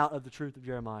flowing out of the truth of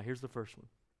Jeremiah. Here's the first one.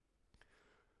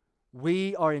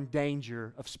 We are in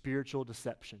danger of spiritual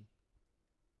deception.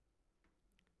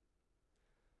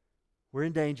 We're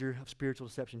in danger of spiritual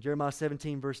deception. Jeremiah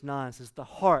 17, verse 9 says, the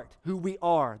heart, who we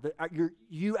are,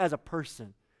 you as a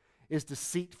person, is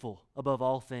deceitful above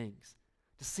all things.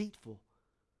 Deceitful.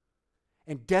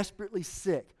 And desperately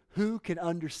sick. Who can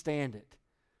understand it?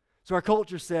 So our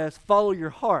culture says, follow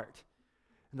your heart.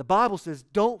 And the Bible says,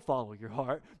 don't follow your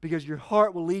heart because your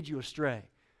heart will lead you astray.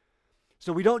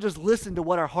 So we don't just listen to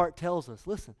what our heart tells us.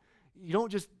 Listen, you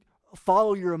don't just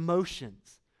follow your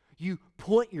emotions. You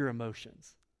point your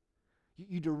emotions.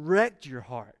 You direct your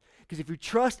heart. Because if you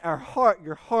trust our heart,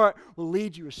 your heart will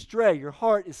lead you astray. Your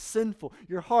heart is sinful.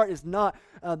 Your heart is not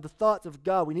the thoughts of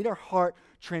God. We need our heart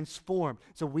transformed.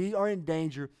 So we are in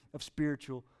danger of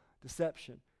spiritual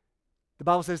deception. The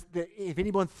Bible says that if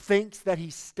anyone thinks that he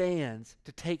stands,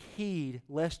 to take heed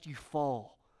lest you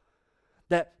fall.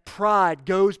 That pride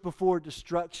goes before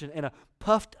destruction and a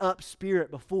puffed up spirit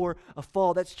before a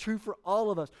fall. That's true for all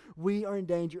of us. We are in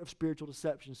danger of spiritual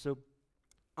deception. So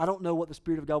I don't know what the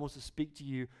Spirit of God wants to speak to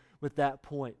you with that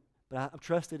point, but I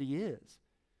trust that He is.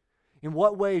 In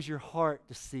what way is your heart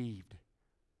deceived?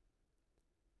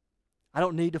 I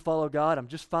don't need to follow God. I'm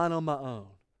just fine on my own.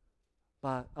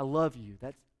 But I love you.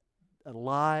 That's a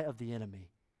lie of the enemy.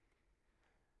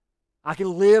 I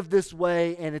can live this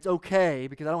way and it's okay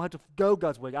because I don't have to go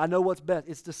God's way. I know what's best.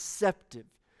 It's deceptive.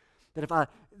 That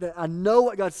I know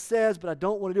what God says, but I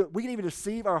don't want to do it. We can even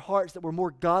deceive our hearts that we're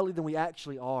more godly than we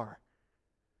actually are.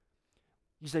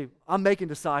 You say, I'm making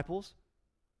disciples.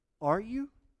 Are you?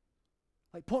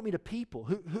 Like, point me to people.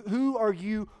 Who are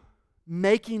you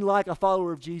making like a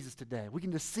follower of Jesus today? We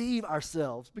can deceive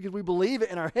ourselves because we believe it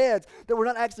in our heads that we're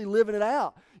not actually living it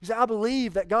out. You say, I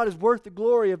believe that God is worth the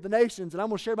glory of the nations and I'm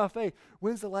going to share my faith.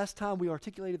 When's the last time we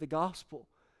articulated the gospel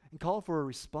and called for a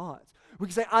response? We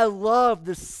can say, I love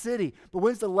this city, but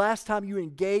when's the last time you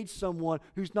engaged someone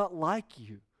who's not like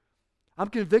you? I'm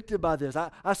convicted by this.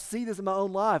 I see this in my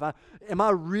own life. Am I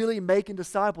really making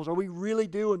disciples? Are we really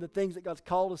doing the things that God's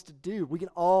called us to do? We can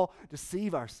all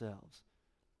deceive ourselves.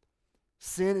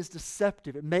 Sin is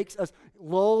deceptive. It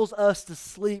lulls us to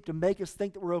sleep to make us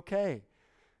think that we're okay.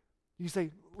 You say,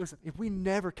 listen, if we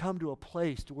never come to a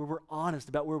place to where we're honest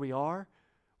about where we are,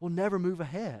 we'll never move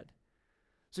ahead.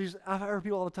 So I've heard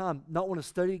people all the time not want to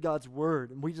study God's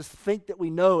word, and we just think that we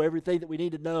know everything that we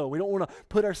need to know. We don't want to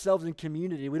put ourselves in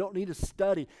community. We don't need to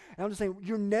study. And I'm just saying,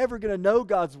 you're never going to know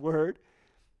God's word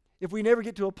if we never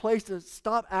get to a place to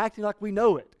stop acting like we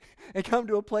know it and come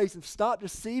to a place and stop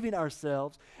deceiving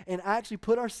ourselves and actually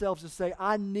put ourselves to say,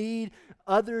 I need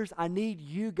others, I need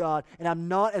you, God, and I'm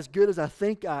not as good as I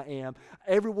think I am.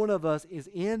 Every one of us is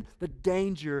in the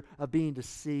danger of being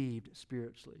deceived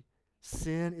spiritually.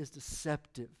 Sin is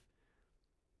deceptive.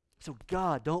 So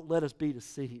God, don't let us be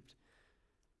deceived.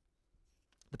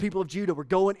 The people of Judah were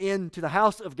going into the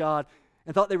house of God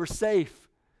and thought they were safe.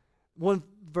 One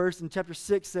verse in chapter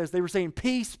 6 says they were saying,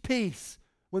 peace, peace,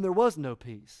 when there was no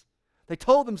peace. They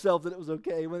told themselves that it was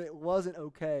okay when it wasn't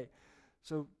okay.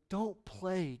 So don't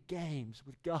play games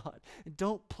with God. And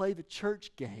don't play the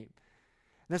church game.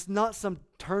 And that's not some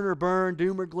turn or burn,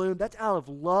 doom or gloom. That's out of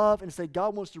love and say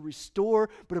God wants to restore.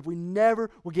 But if we never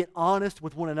will get honest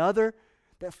with one another,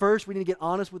 that first we need to get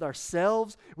honest with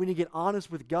ourselves. We need to get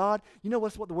honest with God. You know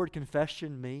what the word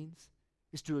confession means?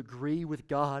 Is to agree with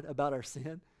God about our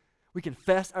sin. We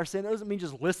confess our sin. That doesn't mean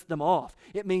just list them off.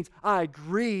 It means I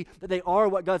agree that they are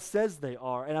what God says they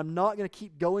are, and I'm not going to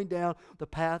keep going down the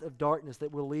path of darkness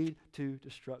that will lead to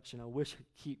destruction. I wish I could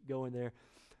keep going there,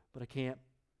 but I can't.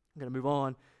 I'm going to move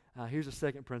on. Here's a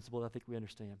second principle that I think we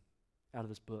understand out of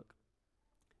this book.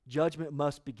 Judgment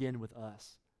must begin with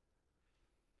us.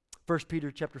 1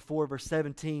 Peter chapter 4, verse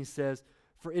 17 says,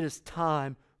 for it is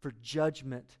time for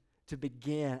judgment to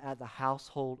begin at the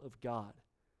household of God.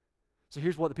 So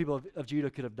here's what the people of Judah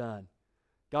could have done.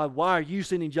 God, why are you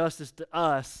sending justice to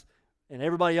us and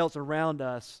everybody else around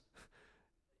us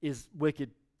is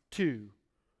wicked too?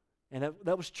 And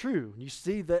that was true. You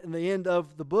see that in the end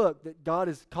of the book that God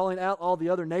is calling out all the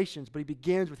other nations, but he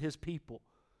begins with his people.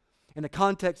 In the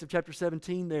context of chapter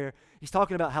 17 there, he's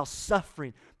talking about how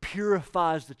suffering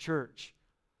purifies the church.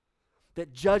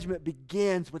 That judgment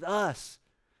begins with us.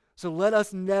 So let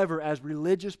us never, as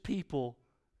religious people,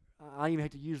 I even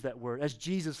hate to use that word, as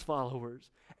Jesus followers,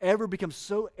 ever become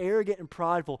so arrogant and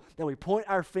prideful that we point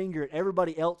our finger at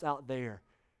everybody else out there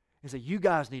and say, you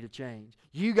guys need to change.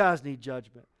 You guys need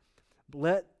judgment.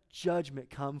 Let judgment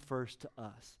come first to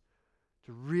us.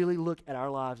 To really look at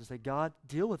our lives and say, God,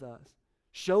 deal with us.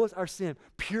 Show us our sin.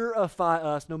 Purify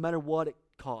us no matter what it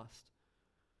costs.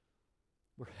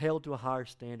 We're held to a higher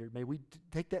standard. May we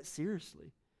take that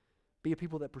seriously. Be a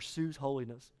people that pursues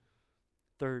holiness.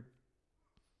 Third,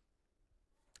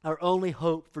 our only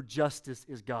hope for justice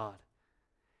is God.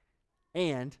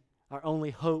 And our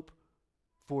only hope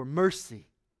for mercy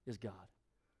is God.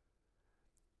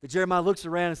 That Jeremiah looks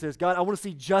around and says, God, I want to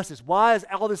see justice. Why is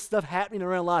all this stuff happening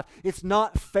around life? It's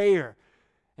not fair.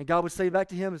 And God would say back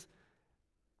to him,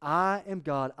 I am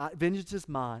God. Vengeance is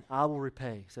mine. I will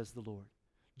repay, says the Lord.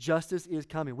 Justice is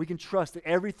coming. We can trust that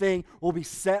everything will be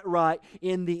set right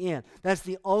in the end. That's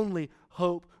the only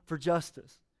hope for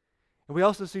justice. And we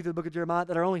also see through the book of Jeremiah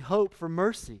that our only hope for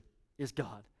mercy is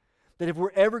God. That if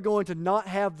we're ever going to not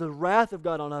have the wrath of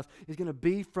God on us, it's going to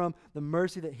be from the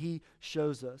mercy that he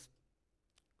shows us.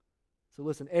 So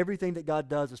listen, everything that God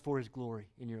does is for his glory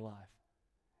in your life.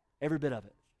 Every bit of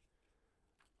it.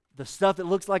 The stuff that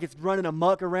looks like it's running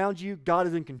amok around you, God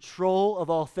is in control of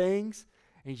all things,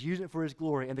 and he's using it for his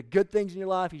glory. And the good things in your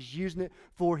life, he's using it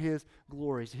for his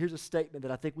glory. So here's a statement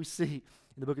that I think we see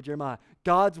in the book of Jeremiah.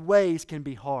 God's ways can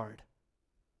be hard.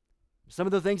 Some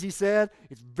of the things he said,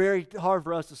 it's very hard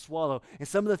for us to swallow. And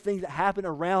some of the things that happen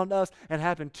around us and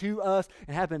happen to us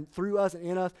and happen through us and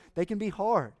in us, they can be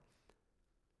hard.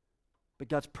 But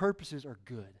God's purposes are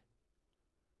good.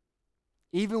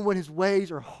 Even when his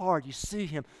ways are hard, you see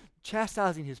him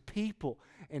chastising his people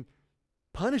and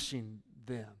punishing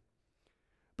them.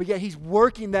 But yet he's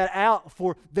working that out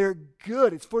for their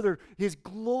good. It's for his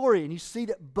glory. And you see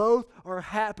that both are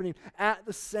happening at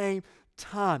the same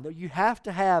time. That you have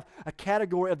to have a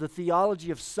category of the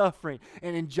theology of suffering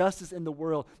and injustice in the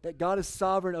world, that God is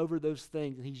sovereign over those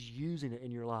things and he's using it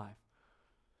in your life.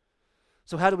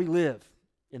 So how do we live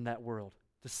in that world?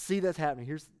 To see that's happening,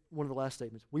 here's one of the last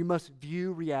statements. We must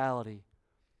view reality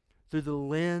through the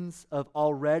lens of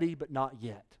already but not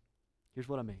yet. Here's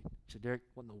what I mean. You said, Derick,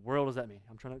 what in the world does that mean?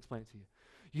 I'm trying to explain it to you.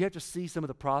 You have to see some of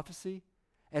the prophecy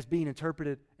as being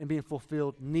interpreted and being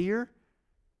fulfilled near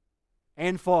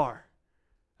and far.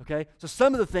 Okay? So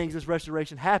some of the things, this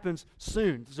restoration happens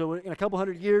soon. So in a couple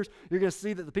hundred years, you're going to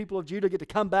see that the people of Judah get to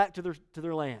come back to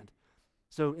their land.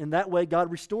 So in that way,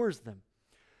 God restores them,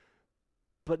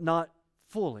 but not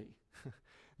fully.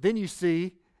 Then you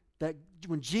see that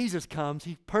when Jesus comes,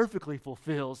 he perfectly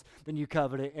fulfills the new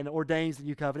covenant and ordains the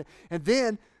new covenant. And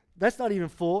then, that's not even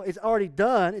full. It's already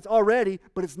done. It's already,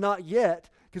 but it's not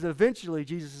yet, because eventually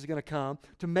Jesus is going to come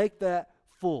to make that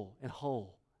full and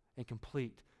whole and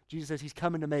complete. Jesus says he's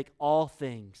coming to make all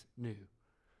things new.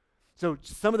 So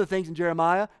some of the things in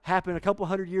Jeremiah happened a couple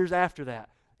hundred years after that.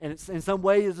 And it's, in some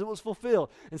ways it was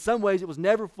fulfilled. In some ways it was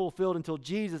never fulfilled until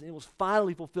Jesus. It was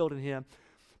finally fulfilled in him.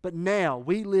 But now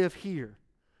we live here.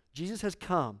 Jesus has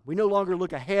come. We no longer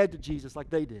look ahead to Jesus like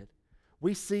they did.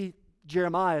 We see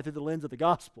Jeremiah through the lens of the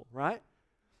gospel, right?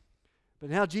 But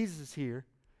now Jesus is here,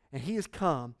 and he has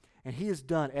come, and he has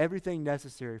done everything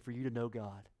necessary for you to know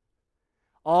God.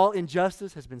 All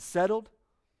injustice has been settled.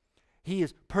 He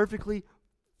has perfectly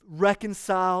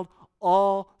reconciled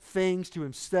all things to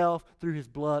himself through his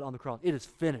blood on the cross. It is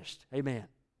finished. Amen.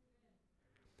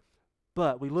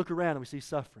 But we look around and we see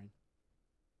suffering.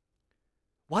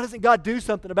 Why doesn't God do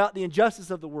something about the injustice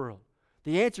of the world?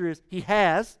 The answer is he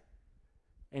has,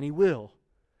 and he will.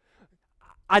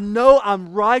 I know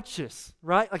I'm righteous,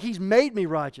 right? Like he's made me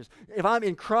righteous. If I'm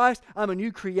in Christ, I'm a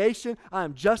new creation. I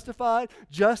am justified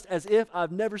just as if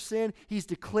I've never sinned. He's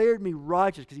declared me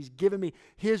righteous because he's given me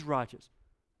his righteousness.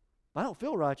 But I don't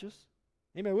feel righteous.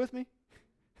 Anybody with me?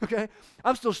 Okay?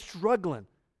 I'm still struggling.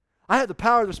 I have the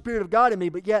power of the Spirit of God in me,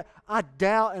 but yet I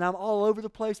doubt and I'm all over the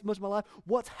place most of my life.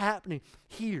 What's happening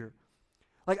here?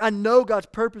 Like I know God's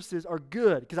purposes are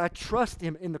good because I trust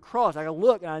him in the cross. I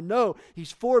look and I know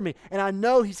he's for me, and I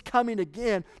know he's coming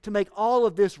again to make all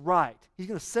of this right. He's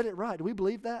going to set it right. Do we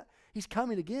believe that? He's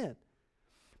coming again.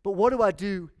 But what do I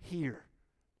do here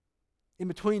in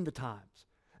between the times?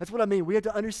 That's what I mean. We have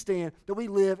to understand that we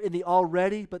live in the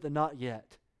already but the not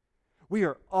yet. We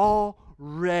are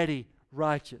already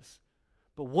righteous.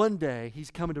 But one day, he's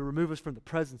coming to remove us from the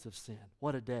presence of sin.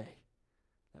 What a day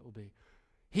that will be.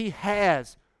 He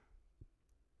has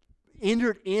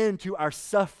entered into our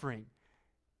suffering,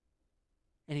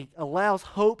 and he allows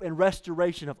hope and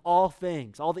restoration of all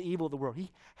things, all the evil of the world.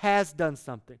 He has done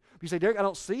something. You say, Derick, I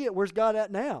don't see it. Where's God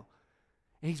at now?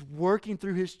 And he's working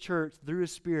through his church, through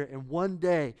his Spirit, and one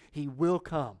day he will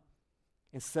come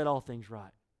and set all things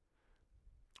right.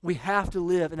 We have to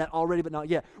live in that already but not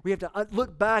yet. We have to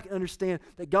look back and understand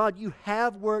that God, you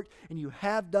have worked and you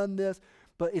have done this,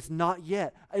 but it's not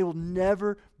yet. It will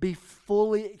never be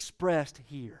fully expressed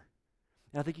here.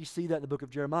 And I think you see that in the book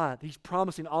of Jeremiah. He's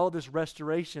promising all of this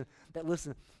restoration that,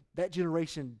 listen, that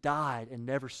generation died and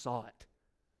never saw it.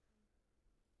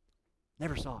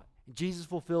 Never saw it. And Jesus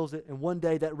fulfills it, and one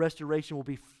day that restoration will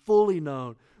be fully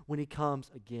known when he comes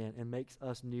again and makes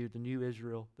us new, the new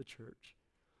Israel, the church.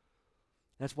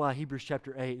 That's why Hebrews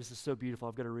chapter 8, this is so beautiful,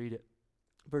 I've got to read it.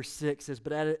 Verse 6 says,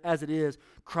 but as it is,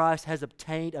 Christ has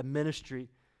obtained a ministry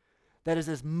that is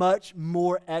as much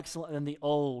more excellent than the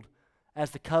old,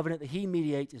 as the covenant that he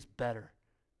mediates is better,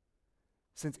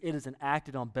 since it is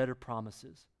enacted on better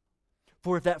promises.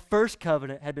 For if that first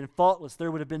covenant had been faultless, there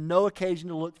would have been no occasion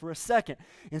to look for a second.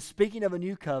 In speaking of a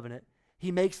new covenant,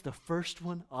 he makes the first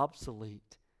one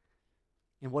obsolete.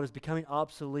 And what is becoming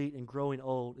obsolete and growing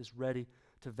old is ready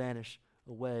to vanish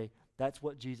away. That's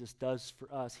what Jesus does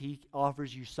for us. He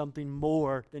offers you something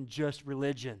more than just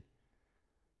religion.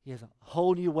 He has a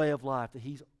whole new way of life that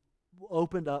he's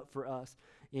opened up for us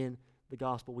in the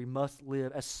gospel. We must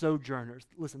live as sojourners.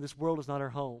 Listen, this world is not our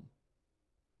home.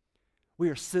 We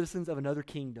are citizens of another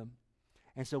kingdom.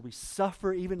 And so we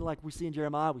suffer, even like we see in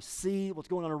Jeremiah. We see what's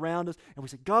going on around us, and we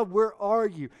say, God, where are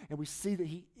you? And we see that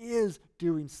he is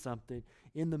doing something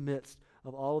in the midst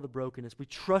of all of the brokenness. We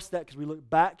trust that because we look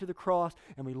back to the cross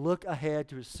and we look ahead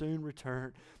to his soon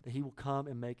return, that he will come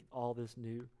and make all this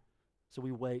new. So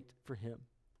we wait for him.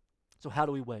 So how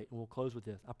do we wait? And we'll close with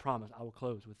this. I promise I will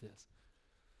close with this.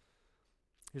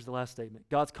 Here's the last statement.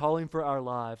 God's calling for our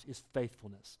lives is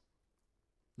faithfulness,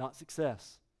 not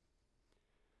success.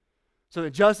 So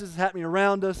injustice is happening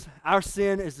around us. Our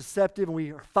sin is deceptive, and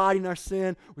we are fighting our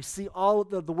sin. We see all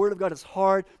of the Word of God is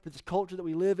hard for this culture that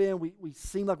we live in. We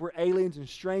seem like we're aliens and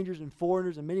strangers and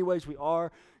foreigners. In many ways we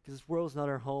are, because this world is not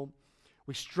our home.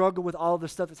 We struggle with all of the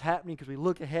stuff that's happening because we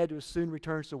look ahead to a soon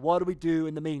return. So what do we do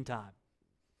in the meantime?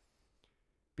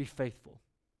 Be faithful.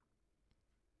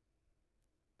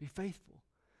 Be faithful.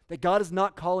 That God is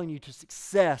not calling you to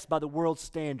success by the world's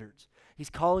standards. He's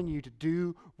calling you to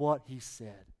do what He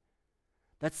said.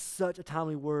 That's such a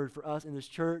timely word for us in this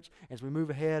church as we move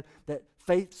ahead, that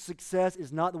faith success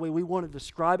is not the way we want to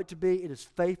describe it to be. It is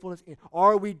faithfulness.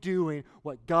 Are we doing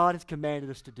what God has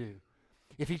commanded us to do?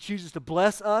 If He chooses to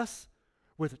bless us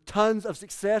with tons of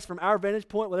success from our vantage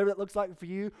point, whatever that looks like for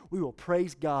you, we will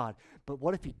praise God. But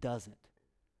what if He doesn't?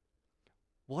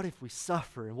 What if we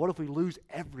suffer? And what if we lose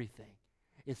everything?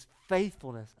 Is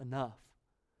faithfulness enough?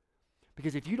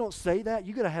 Because if you don't say that,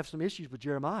 you're going to have some issues with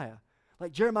Jeremiah.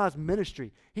 Like Jeremiah's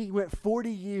ministry, he went 40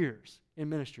 years in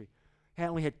ministry and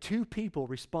only had 2 people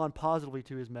respond positively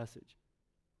to his message.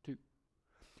 2.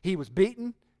 He was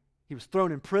beaten. He was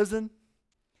thrown in prison.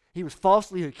 He was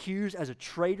falsely accused as a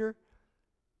traitor.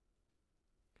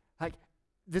 Like,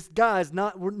 this guy is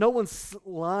not, no one's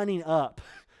lining up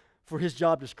for his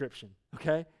job description,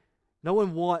 okay? No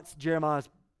one wants Jeremiah's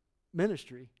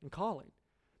ministry and calling.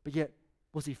 But yet,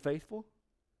 was he faithful?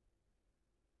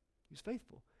 He was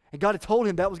faithful. And God had told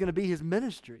him that was going to be his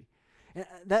ministry. And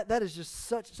that is just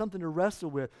such something to wrestle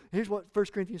with. Here's what 1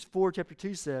 Corinthians 4, chapter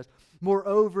 2 says.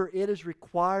 Moreover, it is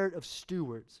required of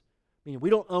stewards, meaning we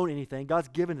don't own anything, God's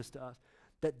given this to us,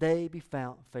 that they be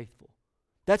found faithful.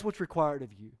 That's what's required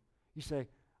of you. You say,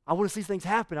 I want to see things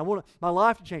happen. I want my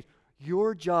life to change.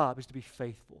 Your job is to be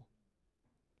faithful.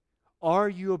 Are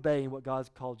you obeying what God's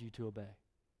called you to obey?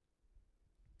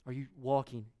 Are you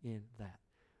walking in that?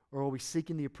 Or are we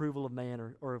seeking the approval of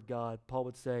man or of God? Paul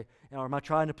would say, or am I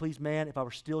trying to please man? If I were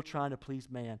still trying to please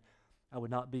man, I would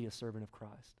not be a servant of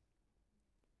Christ.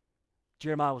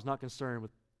 Jeremiah was not concerned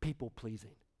with people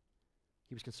pleasing.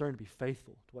 He was concerned to be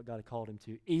faithful to what God had called him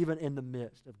to, even in the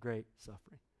midst of great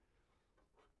suffering.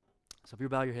 So if you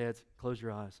bow your heads, close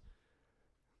your eyes.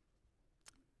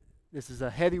 This is a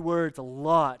heavy word. It's a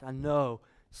lot, I know,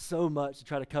 so much to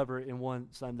try to cover in one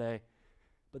Sunday.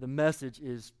 But the message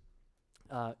is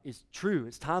true.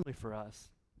 It's timely for us.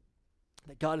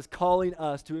 That God is calling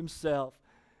us to Himself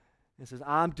and says,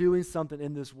 I'm doing something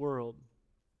in this world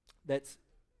that's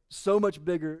so much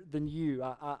bigger than you.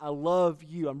 I love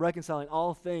you. I'm reconciling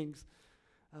all things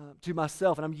to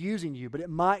myself, and I'm using you, but it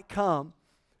might come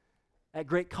at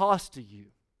great cost to you.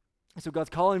 And so God's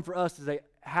calling for us to say,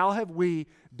 how have we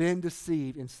been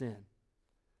deceived in sin?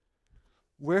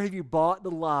 Where have you bought the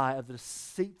lie of the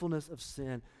deceitfulness of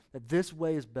sin, that this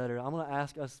way is better? I'm going to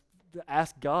ask us to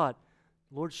ask God,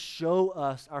 Lord, show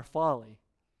us our folly.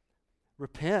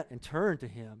 Repent and turn to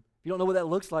Him. If you don't know what that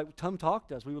looks like, come talk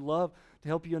to us. We would love to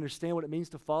help you understand what it means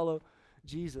to follow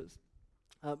Jesus.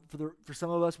 For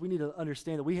some of us, we need to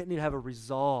understand that we need to have a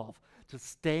resolve to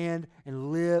stand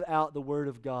and live out the Word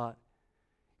of God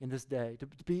in this day, to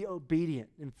be obedient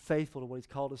and faithful to what He's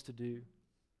called us to do.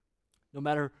 No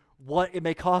matter what it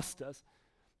may cost us,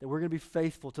 that we're going to be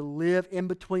faithful to live in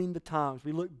between the times.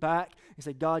 We look back and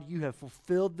say, God, you have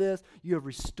fulfilled this. You have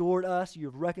restored us. You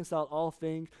have reconciled all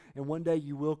things. And one day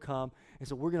you will come. And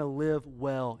so we're going to live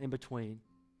well in between.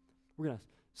 We're going to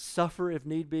suffer if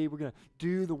need be. We're going to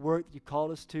do the work that you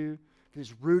called us to, because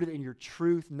it's rooted in your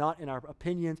truth, not in our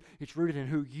opinions. It's rooted in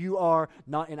who you are,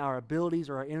 not in our abilities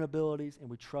or our inabilities. And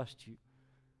we trust you.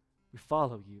 We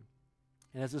follow you.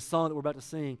 And as this song that we're about to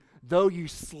sing, though you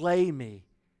slay me,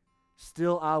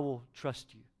 still I will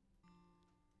trust you.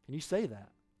 Can you say that?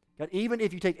 God, even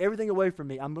if you take everything away from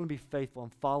me, I'm going to be faithful. I'm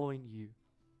following you.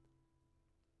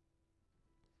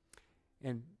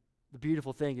 And the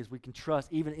beautiful thing is we can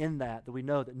trust even in that we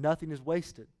know that nothing is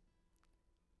wasted.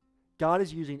 God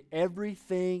is using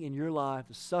everything in your life,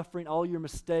 the suffering, all your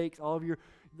mistakes, all of your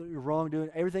wrongdoing,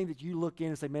 everything that you look in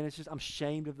and say, man, it's just, I'm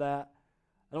ashamed of that.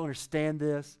 I don't understand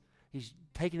this. He's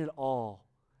taking it all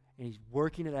and He's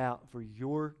working it out for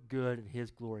your good and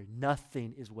His glory.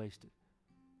 Nothing is wasted.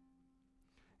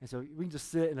 And so we can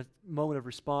just sit in a moment of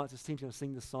response. This team's going to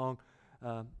sing this song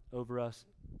over us.